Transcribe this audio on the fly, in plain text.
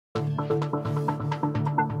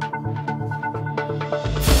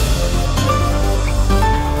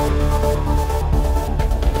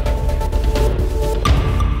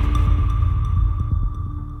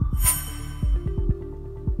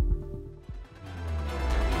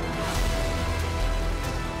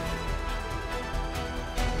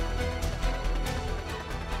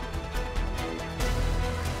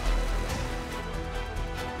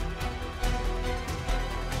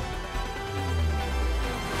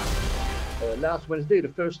last Wednesday,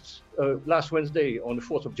 on the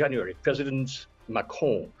 4th of January, President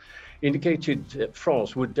Macron indicated that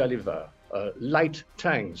France would deliver light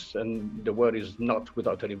tanks, and the word is not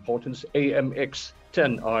without an importance,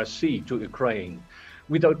 AMX-10RC to Ukraine,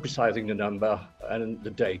 without precising the number and the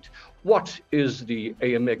date. What is the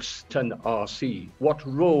AMX-10RC? What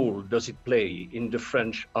role does it play in the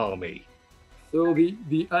French army? So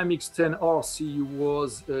the AMX-10RC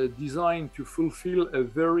was designed to fulfill a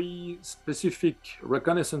very specific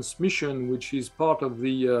reconnaissance mission, which is part of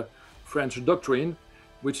the French doctrine,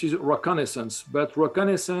 which is reconnaissance. But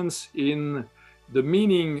reconnaissance in the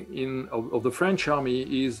meaning of the French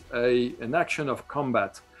army is an action of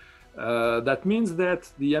combat. That means that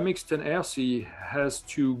the AMX-10RC has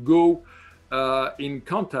to go in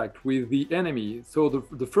contact with the enemy. So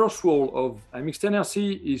the first role of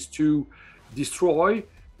AMX-10RC is to destroy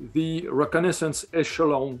the reconnaissance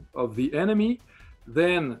echelon of the enemy,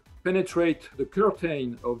 then penetrate the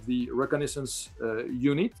curtain of the reconnaissance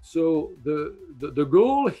unit. So the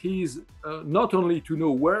goal is not only to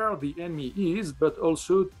know where the enemy is, but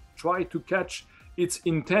also try to catch its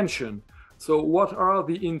intention. So what are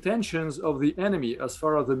the intentions of the enemy as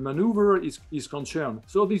far as the maneuver is concerned?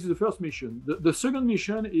 So this is the first mission. The second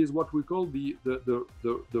mission is what we call the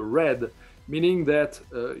red, meaning that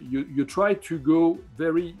you try to go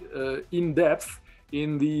very in depth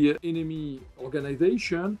in the enemy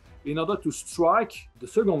organization in order to strike the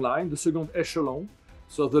second line, the second echelon,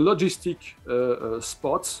 so the logistic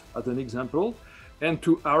spots, as an example, and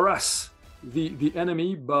to harass the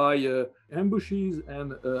enemy by ambushes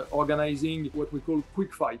and organizing what we call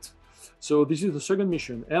quick fight. So this is the second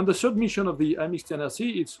mission. And the third mission of the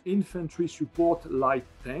AMX-10RC, it's infantry support light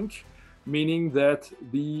tank, meaning that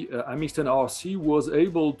the AMX-10RC was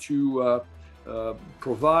able to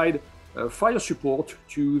provide fire support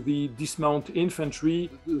to the dismount infantry.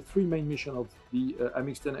 The three main missions of the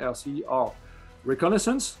AMX-10RC are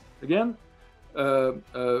reconnaissance, again,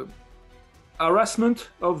 harassment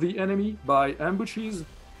of the enemy by ambushes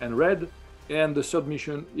and red, and the third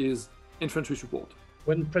mission is infantry support.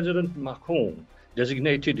 When President Macron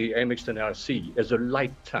designated the AMX-10RC as a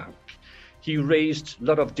light tank, he raised a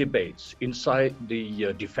lot of debates inside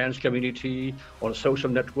the defense community, on social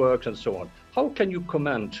networks and so on. How can you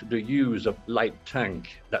comment the use of light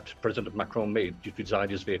tank that President Macron made to design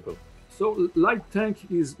his vehicle? So light tank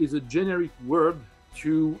is a generic word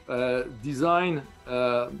to design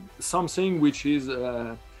something which is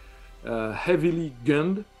heavily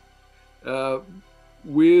gunned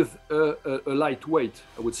with a light weight,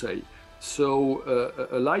 I would say. So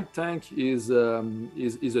a light tank is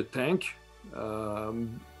a tank,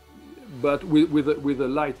 but with a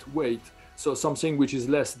light weight, so something which is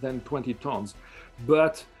less than 20 tons,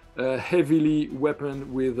 but heavily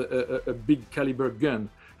weaponed with a big caliber gun.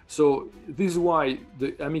 So this is why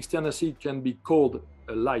the AMX-10RC can be called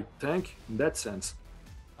a light tank in that sense.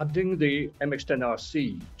 Adding the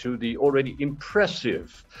AMX-10RC to the already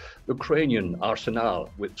impressive Ukrainian arsenal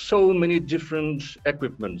with so many different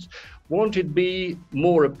equipments, won't it be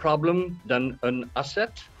more a problem than an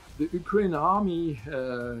asset? The Ukrainian army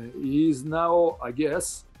is now, I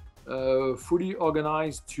guess, fully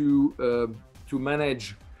organized to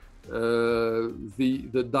manage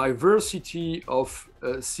the diversity of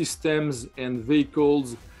systems and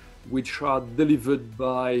vehicles which are delivered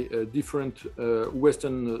by different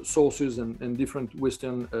Western sources and different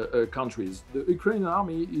Western countries. The Ukrainian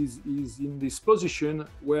army is in this position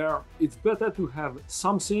where it's better to have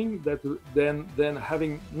something than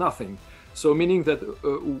having nothing. So meaning that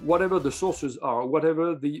whatever the sources are,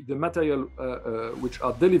 whatever the material which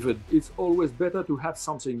are delivered, it's always better to have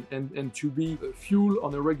something and to be fueled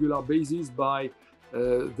on a regular basis by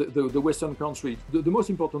the Western countries. The most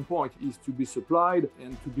important point is to be supplied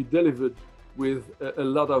and to be delivered with a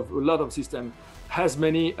lot of systems, as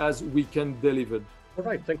many as we can deliver. All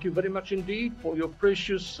right, thank you very much indeed for your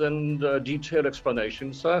precious and detailed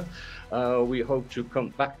explanation, sir. We hope to come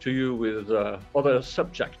back to you with other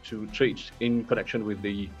subjects to treat in connection with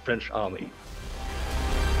the French army.